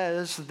Bible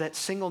says that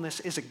singleness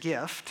is a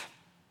gift,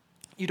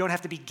 you don't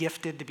have to be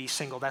gifted to be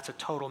single. That's a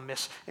total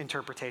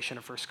misinterpretation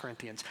of 1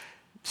 Corinthians.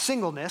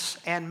 Singleness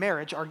and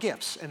marriage are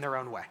gifts in their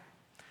own way.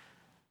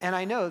 And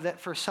I know that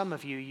for some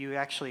of you, you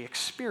actually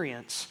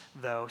experience,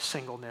 though,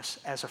 singleness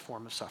as a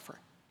form of suffering.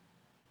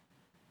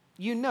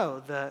 You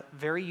know the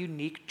very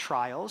unique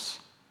trials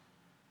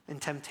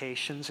and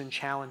temptations and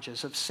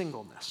challenges of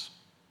singleness.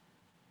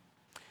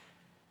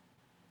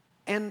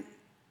 And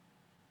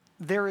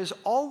there is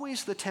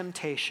always the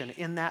temptation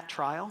in that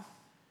trial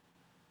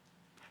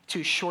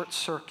to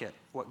short-circuit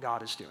what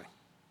God is doing.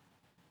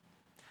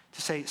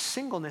 To say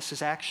singleness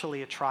is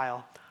actually a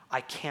trial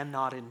I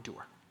cannot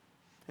endure.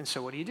 And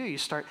so what do? You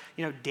start,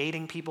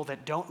 dating people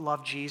that don't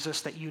love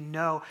Jesus, that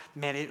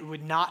man, it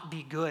would not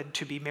be good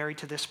to be married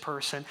to this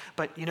person,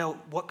 but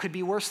what could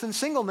be worse than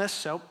singleness?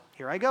 So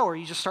here I go. Or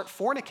you just start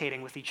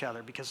fornicating with each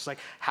other because it's like,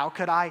 how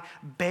could I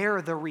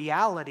bear the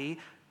reality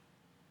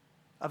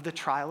of the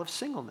trial of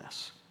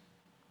singleness?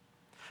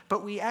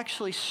 But we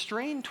actually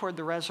strain toward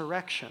the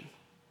resurrection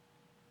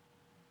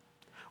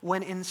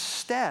when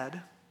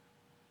instead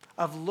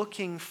of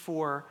looking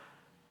for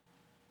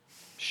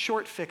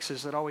short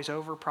fixes that always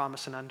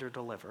overpromise and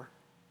underdeliver,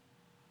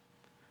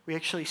 we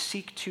actually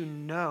seek to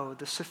know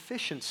the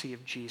sufficiency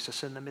of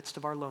Jesus in the midst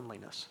of our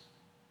loneliness.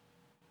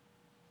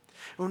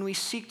 When we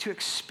seek to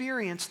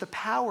experience the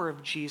power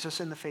of Jesus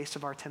in the face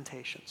of our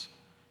temptations.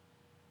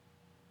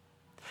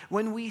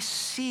 When we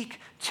seek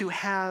to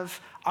have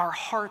our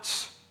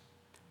hearts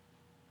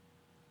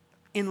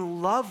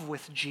in love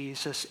with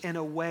Jesus in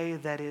a way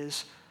that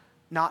is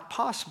not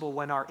possible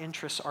when our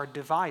interests are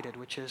divided,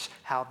 which is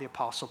how the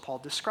Apostle Paul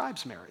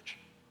describes marriage.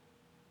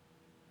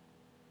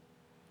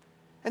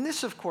 And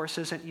this, of course,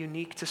 isn't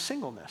unique to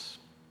singleness.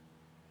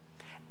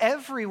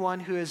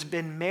 Everyone who has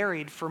been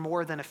married for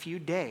more than a few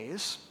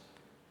days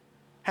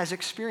has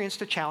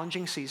experienced a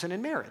challenging season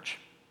in marriage.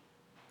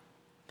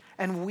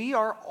 And we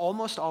are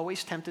almost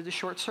always tempted to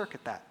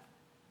short-circuit that.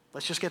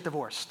 Let's just get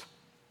divorced.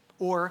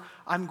 Or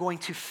I'm going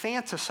to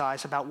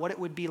fantasize about what it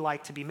would be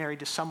like to be married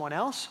to someone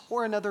else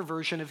or another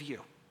version of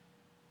you.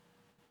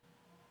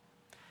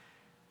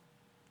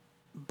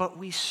 But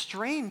we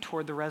strain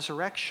toward the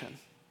resurrection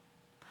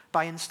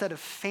by, instead of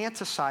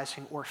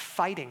fantasizing or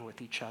fighting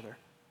with each other,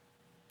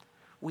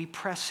 we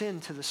press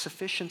into the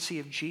sufficiency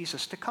of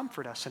Jesus to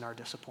comfort us in our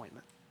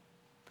disappointment,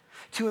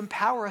 to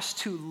empower us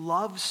to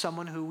love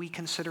someone who we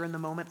consider in the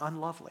moment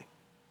unlovely,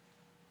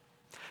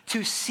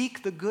 to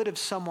seek the good of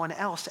someone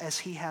else as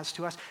he has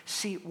to us.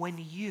 See, when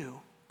you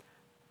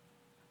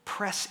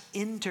press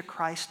into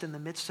Christ in the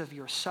midst of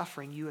your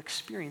suffering, you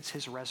experience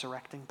his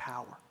resurrecting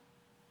power.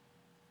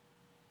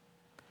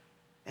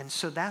 And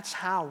so that's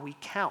how we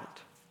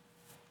count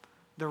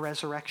the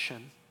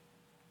resurrection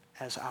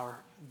as our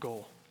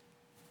goal.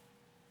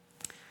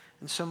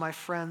 And so, my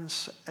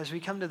friends, as we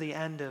come to the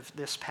end of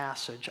this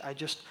passage, I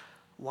just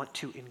want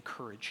to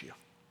encourage you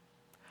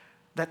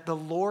that the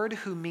Lord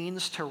who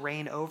means to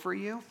reign over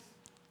you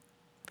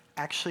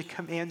actually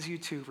commands you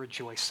to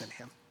rejoice in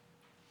him.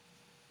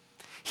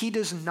 He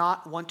does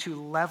not want to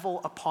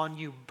level upon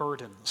you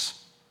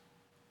burdens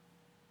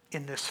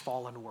in this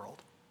fallen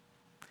world.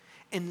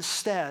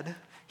 Instead,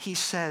 he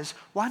says,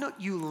 why don't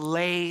you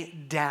lay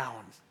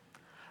down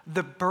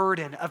the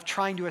burden of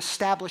trying to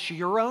establish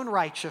your own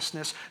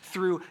righteousness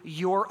through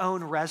your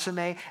own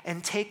resume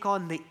and take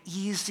on the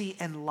easy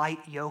and light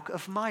yoke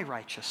of my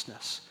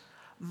righteousness,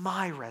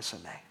 my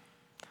resume.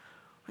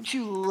 Wouldn't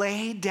you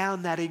lay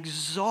down that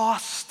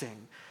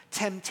exhausting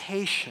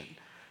temptation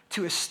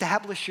to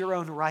establish your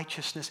own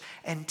righteousness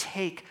and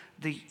take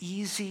the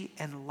easy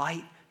and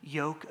light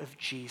yoke of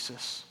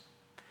Jesus?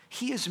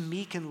 He is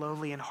meek and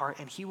lowly in heart,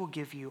 and he will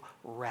give you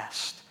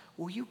rest.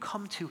 Will you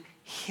come to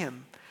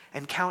him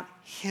and count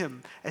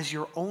him as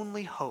your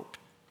only hope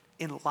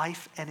in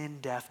life and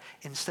in death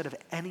instead of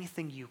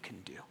anything you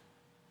can do?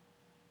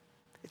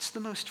 It's the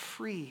most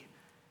free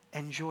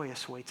and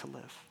joyous way to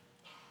live.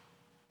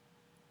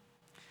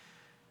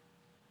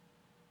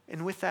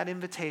 And with that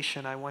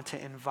invitation, I want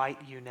to invite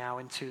you now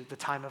into the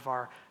time of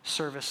our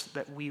service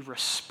that we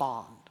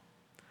respond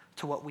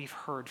to what we've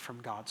heard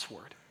from God's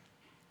word.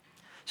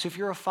 So if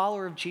you're a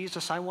follower of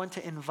Jesus, I want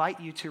to invite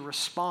you to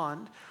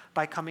respond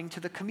by coming to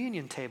the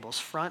communion tables,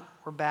 front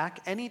or back,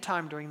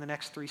 anytime during the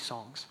next 3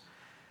 songs.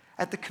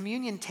 At the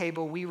communion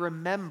table, we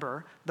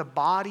remember the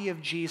body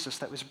of Jesus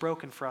that was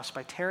broken for us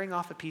by tearing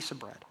off a piece of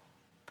bread.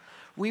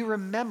 We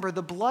remember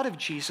the blood of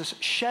Jesus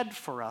shed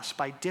for us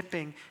by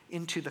dipping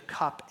into the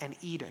cup and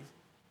eating.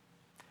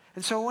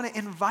 And so I want to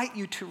invite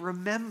you to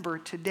remember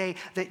today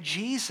that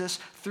Jesus,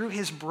 through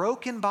his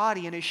broken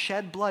body and his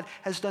shed blood,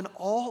 has done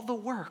all the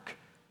work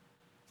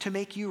to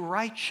make you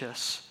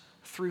righteous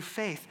through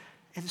faith.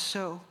 And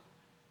so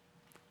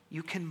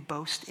you can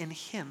boast in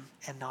him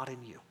and not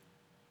in you.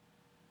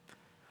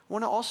 I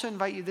want to also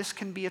invite you, this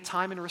can be a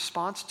time in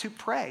response to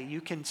pray.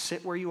 You can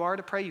sit where you are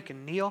to pray. You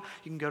can kneel.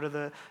 You can go to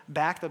the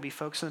back. There'll be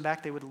folks in the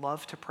back. They would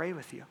love to pray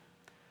with you.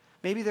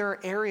 Maybe there are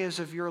areas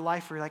of your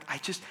life where you're like,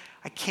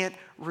 I can't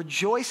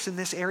rejoice in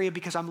this area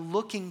because I'm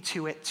looking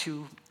to it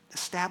to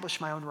establish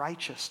my own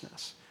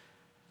righteousness.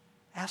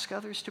 Ask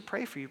others to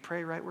pray for you.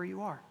 Pray right where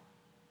you are.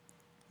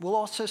 We'll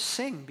also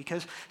sing,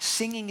 because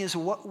singing is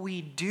what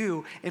we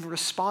do in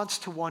response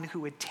to one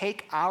who would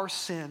take our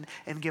sin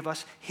and give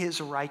us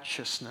his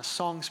righteousness.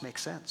 Songs make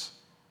sense.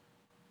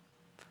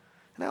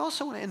 And I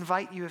also want to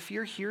invite you, if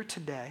you're here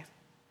today,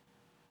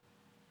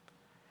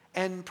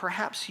 and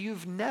perhaps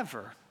you've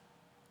never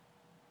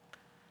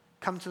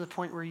come to the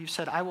point where you've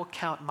said, I will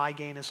count my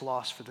gain as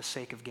loss for the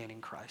sake of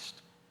gaining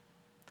Christ.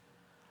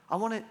 I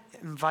want to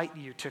invite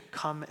you to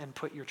come and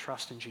put your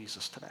trust in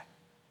Jesus today.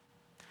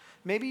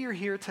 Maybe you're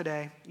here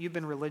today, you've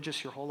been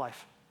religious your whole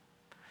life.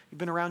 You've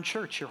been around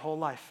church your whole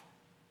life.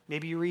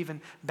 Maybe you were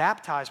even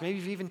baptized. Maybe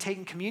you've even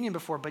taken communion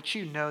before, but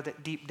you know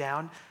that deep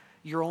down,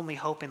 your only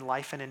hope in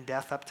life and in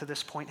death up to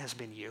this point has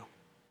been you.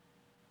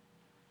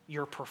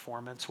 Your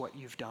performance, what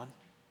you've done.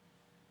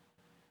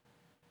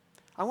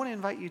 I want to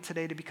invite you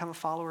today to become a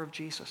follower of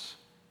Jesus.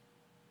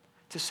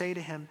 To say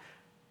to him,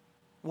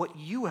 what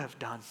you have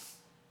done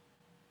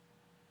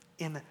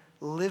in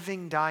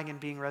living, dying, and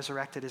being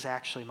resurrected is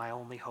actually my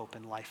only hope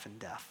in life and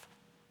death.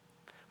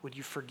 Would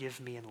you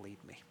forgive me and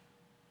lead me?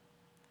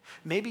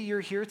 Maybe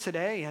you're here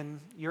today and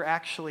you're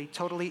actually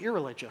totally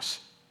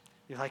irreligious.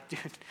 You're like,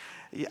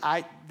 dude,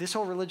 this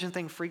whole religion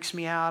thing freaks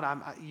me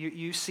out.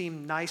 You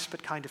seem nice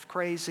but kind of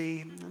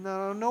crazy.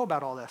 No, I don't know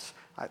about all this.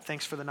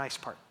 Thanks for the nice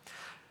part.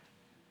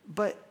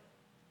 But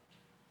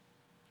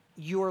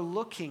you're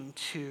looking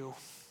to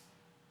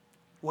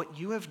what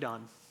you have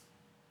done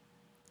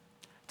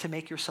to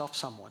make yourself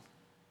someone.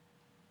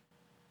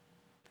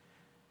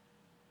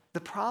 The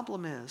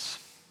problem is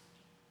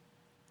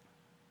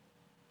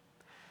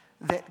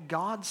that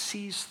God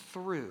sees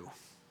through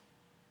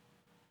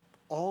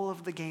all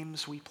of the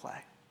games we play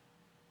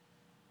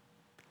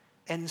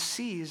and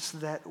sees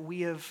that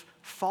we have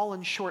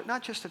fallen short,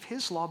 not just of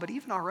his law, but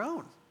even our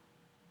own.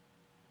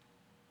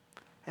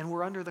 And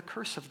we're under the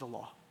curse of the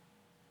law.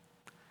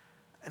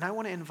 And I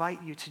want to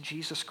invite you to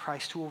Jesus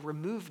Christ, who will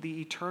remove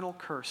the eternal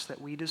curse that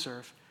we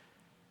deserve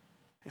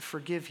and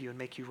forgive you and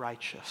make you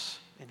righteous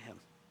in him.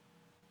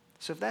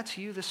 So if that's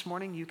you this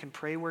morning, you can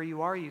pray where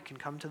you are, you can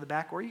come to the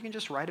back, or you can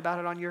just write about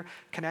it on your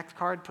Connect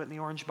card, put in the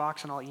orange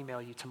box, and I'll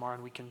email you tomorrow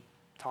and we can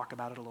talk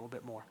about it a little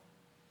bit more.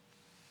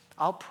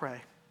 I'll pray.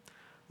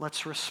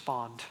 Let's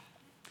respond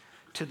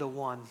to the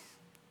one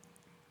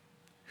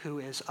who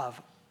is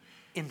of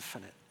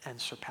infinite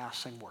and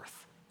surpassing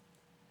worth.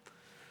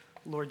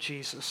 Lord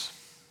Jesus,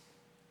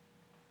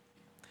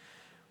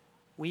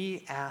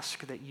 we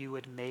ask that you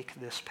would make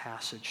this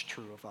passage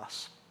true of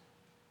us.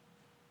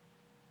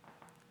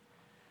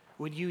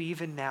 Would you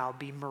even now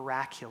be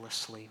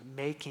miraculously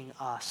making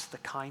us the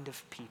kind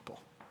of people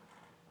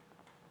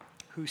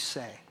who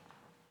say,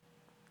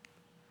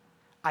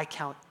 I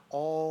count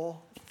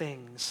all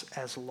things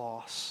as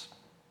loss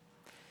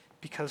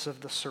because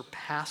of the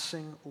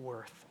surpassing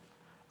worth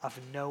of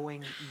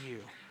knowing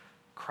you,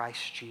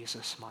 Christ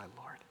Jesus, my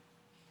Lord.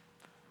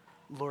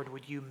 Lord,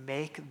 would you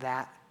make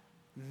that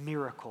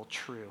miracle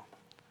true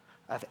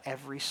of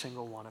every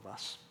single one of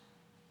us?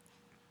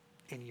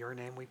 In your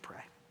name we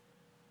pray.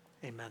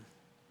 Amen.